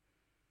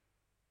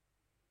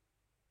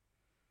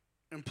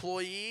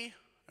 Employee,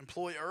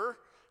 employer,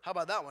 how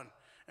about that one?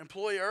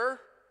 Employer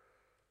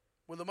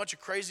with a bunch of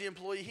crazy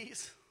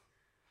employees,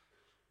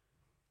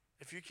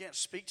 if you can't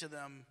speak to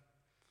them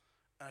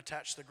and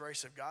attach the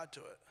grace of God to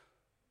it,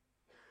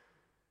 you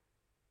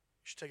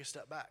should take a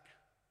step back.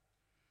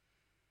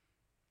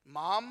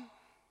 Mom,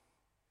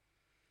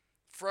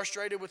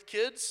 frustrated with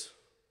kids,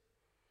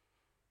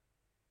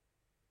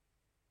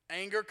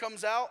 anger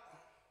comes out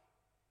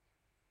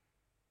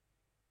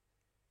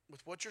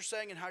with what you're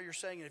saying and how you're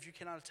saying it if you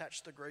cannot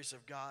attach the grace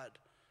of God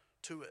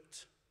to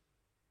it.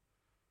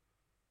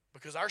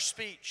 Because our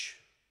speech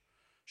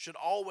should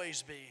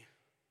always be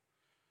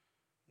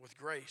with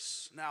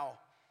grace. Now,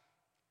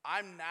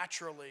 I'm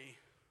naturally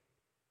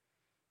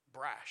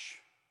brash.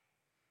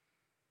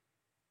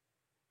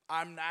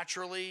 I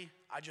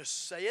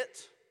just say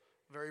it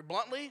very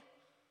bluntly,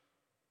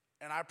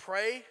 and I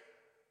pray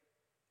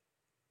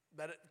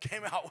that it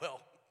came out well.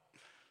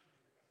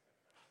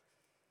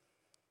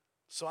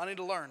 So I need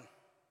to learn.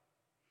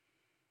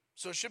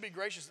 So it should be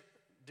gracious.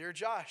 Dear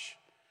Josh,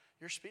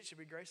 your speech should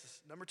be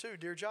gracious. Number 2,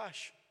 Dear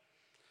Josh,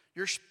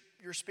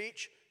 your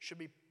speech should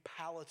be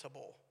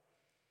palatable.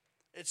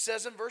 It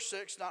says in verse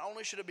 6, not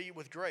only should it be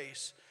with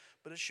grace,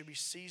 but it should be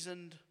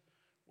seasoned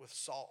with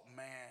salt.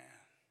 Man,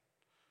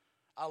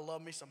 I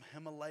love me some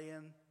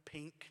Himalayan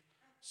pink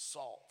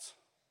salt.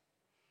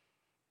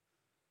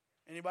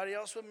 Anybody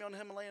else with me on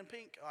Himalayan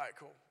pink? All right,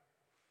 cool.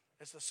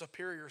 It's the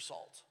superior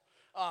salt.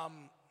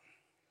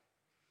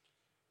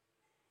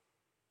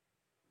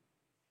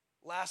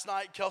 Last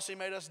night, Kelsey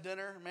made us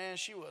dinner. Man,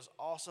 she was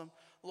awesome.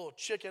 A little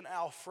chicken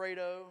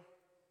Alfredo.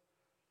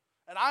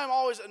 And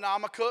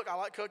I'm a cook. I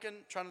like cooking.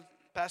 Trying to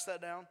pass that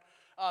down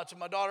to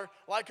my daughter.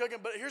 I like cooking,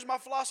 but here's my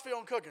philosophy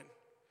on cooking.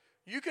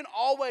 You can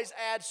always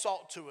add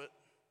salt to it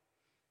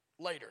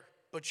later,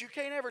 but you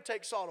can't ever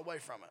take salt away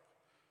from it.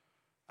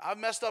 I've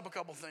messed up a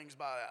couple things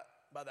by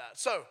that.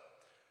 So,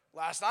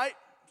 last night,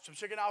 some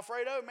chicken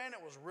Alfredo, man,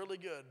 it was really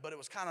good, but it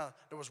was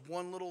there was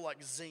one little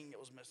like zing it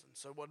was missing.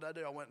 So what did I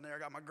do? I went in there,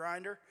 got my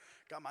grinder,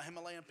 got my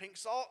Himalayan pink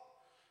salt,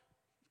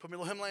 put my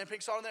little Himalayan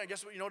pink salt in there, and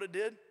guess what? You know what it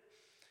did?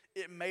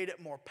 It made it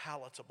more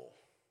palatable.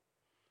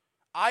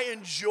 I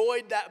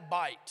enjoyed that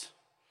bite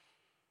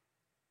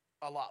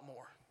a lot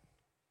more.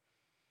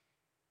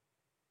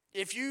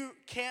 If you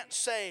can't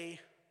say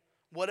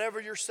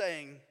whatever you're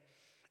saying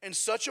in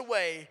such a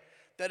way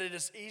that it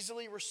is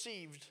easily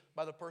received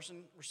by the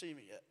person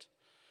receiving it,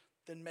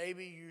 then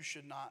maybe you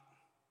should not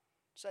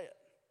say it.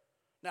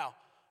 Now,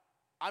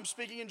 I'm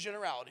speaking in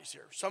generalities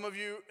here. Some of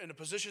you, in the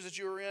positions that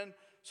you are in,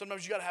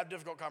 sometimes you got to have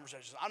difficult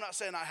conversations. I'm not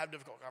saying I have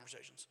difficult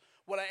conversations.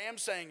 What I am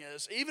saying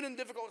is, even in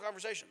difficult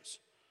conversations,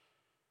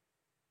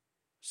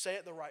 say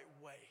it the right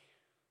way.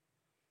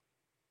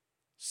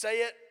 Say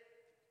it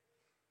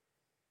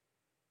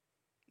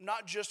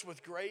not just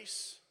with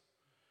grace,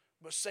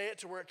 but say it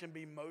to where it can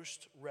be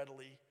most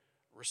readily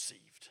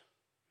received.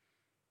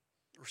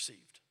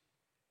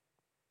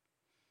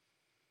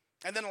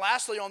 And then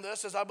lastly on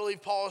this, as I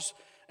believe Paul is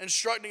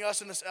instructing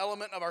us in this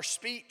element of our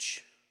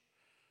speech,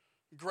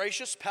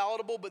 gracious,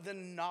 palatable, but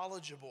then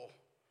knowledgeable,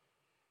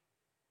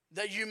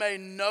 that you may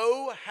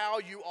know how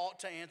you ought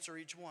to answer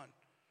each one.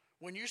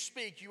 When you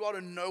speak, you ought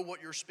to know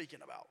what you're speaking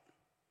about.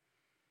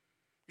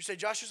 You say,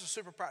 Josh, this is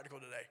super practical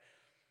today.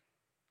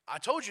 I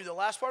told you the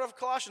last part of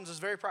Colossians is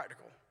very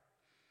practical.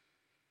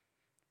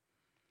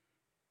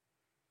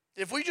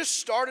 If we just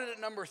started at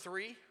number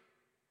 3,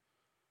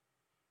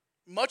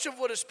 much of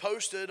what is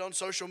posted on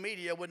social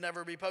media would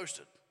never be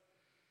posted,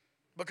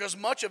 because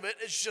much of it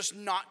is just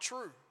not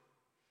true.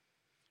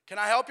 Can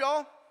I help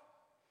y'all?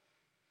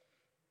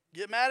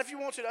 Get mad if you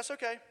want to, that's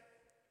okay.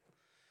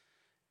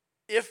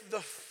 If the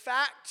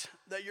fact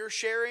that you're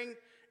sharing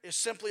is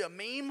simply a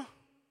meme,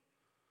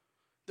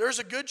 there's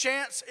a good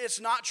chance it's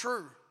not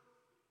true.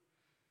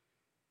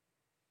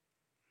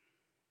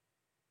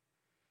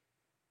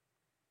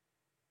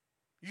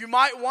 You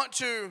might want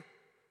to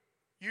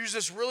use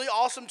this really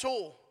awesome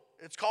tool.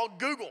 It's called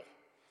Google.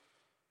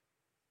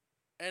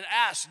 And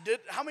ask,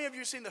 how many of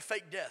you have seen the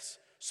fake deaths?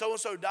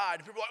 So-and-so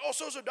died. People are like, oh,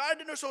 so-and-so died?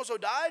 Didn't know so-and-so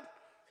died?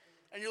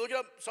 And you look it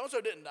up, so-and-so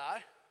didn't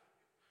die.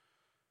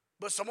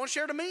 But someone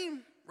shared a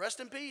meme. Rest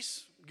in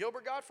peace,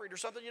 Gilbert Gottfried or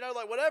something,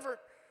 like whatever.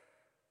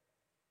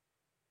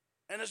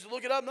 And as you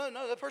look it up, no,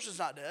 that person's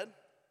not dead.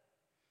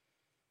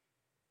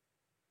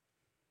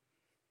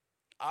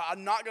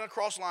 I'm not going to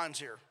cross lines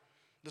here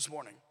this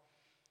morning.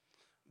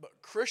 But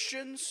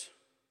Christians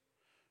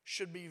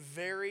should be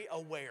very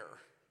aware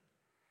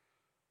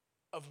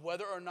of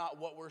whether or not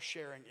what we're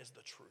sharing is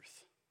the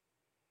truth.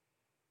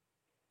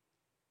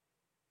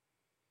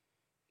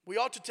 We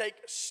ought to take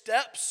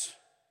steps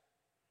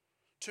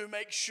to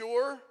make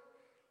sure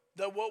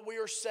that what we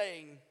are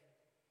saying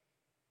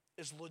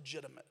is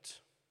legitimate.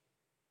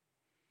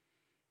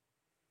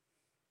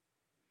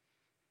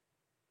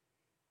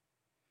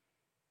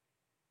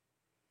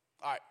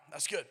 All right,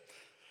 that's good.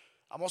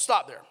 I'm going to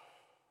stop there.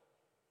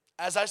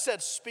 As I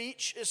said,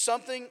 speech is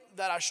something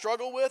that I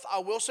struggle with. I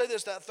will say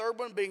this, that third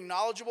one, being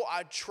knowledgeable,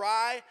 I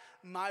try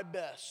my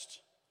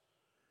best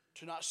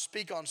to not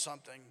speak on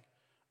something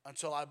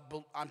until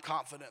I'm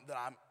confident that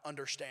I'm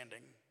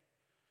understanding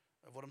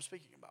of what I'm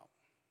speaking about.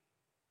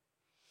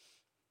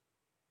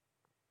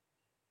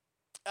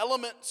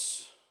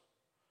 Elements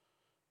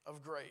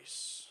of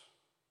grace.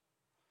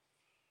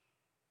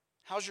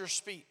 How's your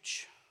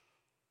speech?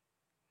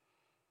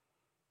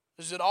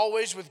 Is it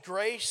always with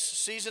grace,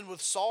 seasoned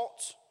with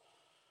salt,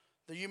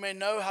 that you may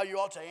know how you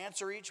ought to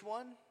answer each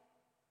one?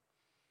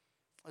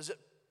 Is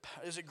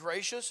it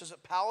gracious? Is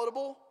it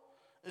palatable?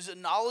 Is it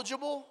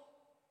knowledgeable?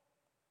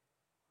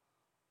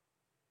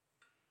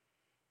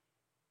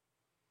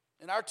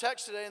 In our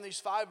text today, in these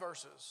 5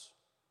 verses,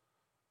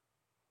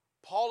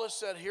 Paul has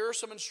said, here are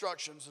some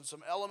instructions and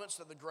some elements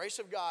that the grace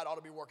of God ought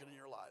to be working in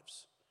your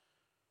lives.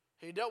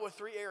 He dealt with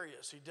 3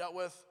 areas. He dealt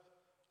with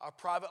our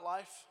private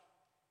life,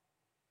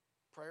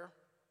 prayer.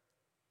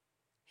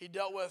 He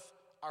dealt with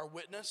our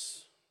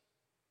witness,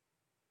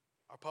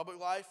 our public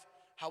life,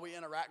 how we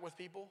interact with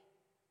people,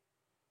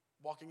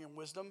 walking in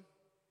wisdom.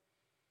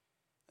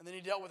 And then he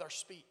dealt with our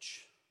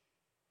speech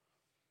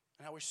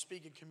and how we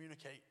speak and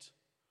communicate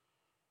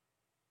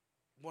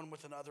one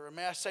with another. And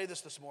may I say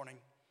this morning,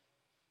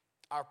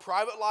 our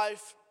private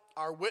life,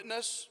 our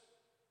witness,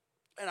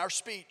 and our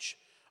speech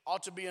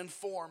ought to be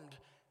informed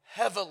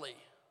heavily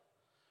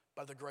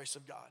by the grace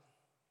of God.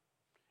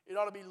 It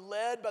ought to be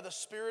led by the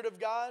Spirit of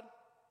God.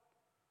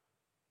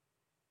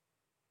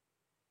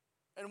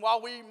 And while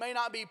we may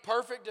not be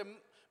perfect, and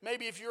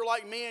maybe if you're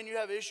like me and you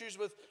have issues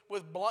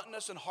with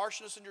bluntness and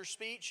harshness in your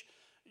speech,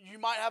 you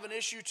might have an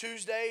issue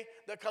Tuesday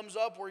that comes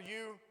up where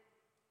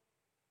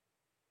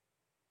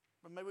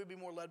but may we be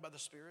more led by the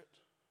Spirit.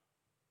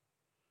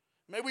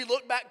 May we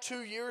look back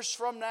 2 years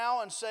from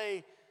now and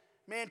say,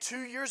 man,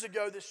 2 years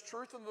ago, this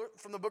truth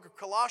from the book of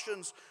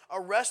Colossians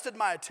arrested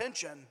my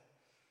attention.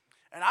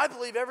 And I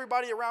believe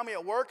everybody around me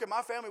at work and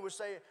my family would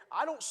say,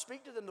 I don't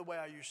speak to them the way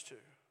I used to.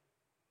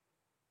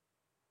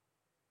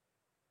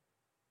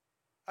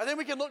 I think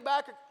we can look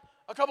back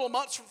a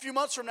few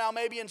months from now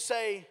maybe and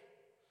say,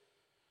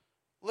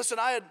 listen,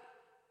 I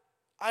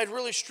had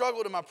really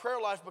struggled in my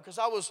prayer life because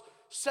I was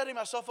setting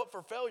myself up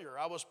for failure.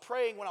 I was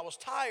praying when I was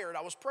tired.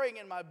 I was praying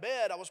in my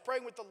bed. I was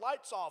praying with the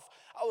lights off.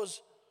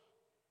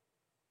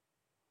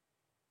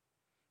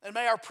 And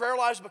may our prayer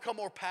lives become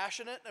more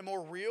passionate and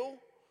more real.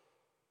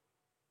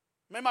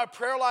 May my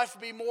prayer life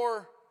be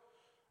more,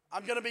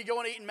 I'm going to be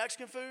going eating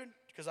Mexican food,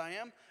 because I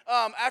am,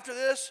 after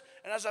this,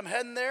 and as I'm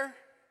heading there,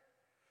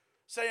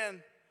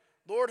 saying,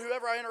 Lord,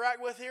 whoever I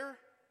interact with here,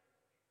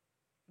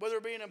 whether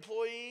it be an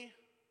employee,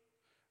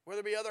 whether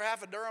it be other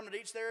half of Durham that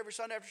eats there every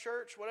Sunday after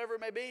church, whatever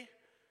it may be,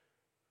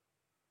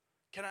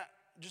 can I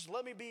just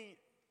let me be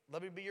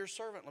your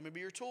servant, let me be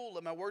your tool,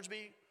 let my words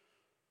be,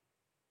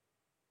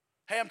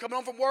 hey, I'm coming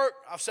home from work,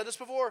 I've said this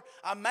before,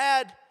 I'm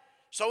mad,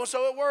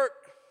 so-and-so at work,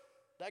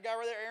 that guy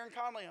right there, Aaron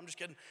Conley, I'm just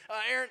kidding,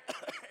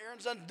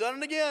 Aaron's done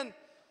it again.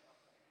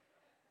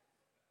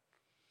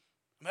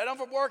 I'm heading home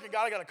from work, and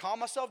God, I got to calm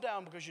myself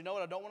down because you know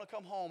what? I don't want to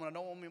come home, and I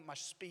don't want my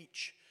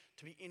speech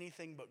to be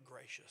anything but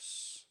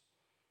gracious.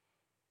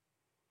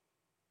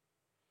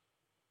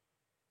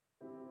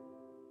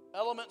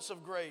 Elements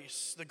of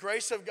grace, the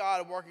grace of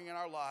God working in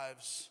our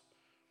lives,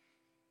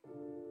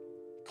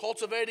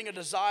 cultivating a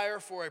desire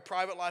for a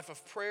private life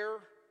of prayer,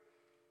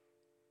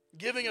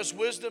 giving us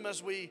wisdom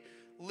as we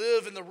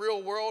live in the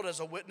real world as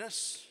a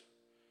witness,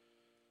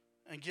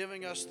 and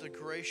giving us the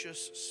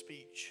gracious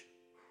speech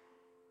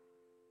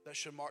that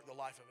should mark the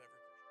life of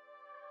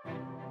every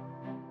Christian.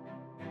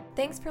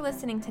 Thanks for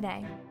listening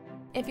today.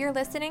 If you're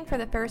listening for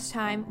the first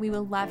time, we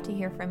would love to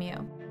hear from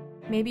you.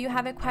 Maybe you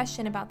have a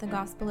question about the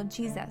gospel of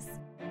Jesus.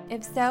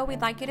 If so, we'd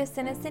like you to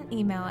send us an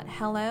email at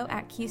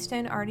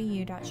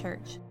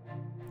hello@keystonerdu.church.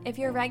 If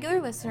you're a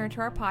regular listener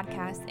to our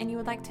podcast and you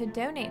would like to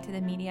donate to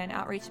the media and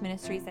outreach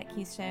ministries at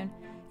Keystone,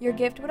 your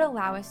gift would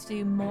allow us to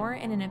do more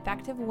in an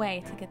effective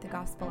way to get the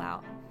gospel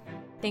out.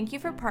 Thank you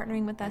for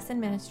partnering with us in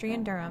ministry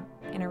in Durham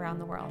and around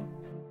the world.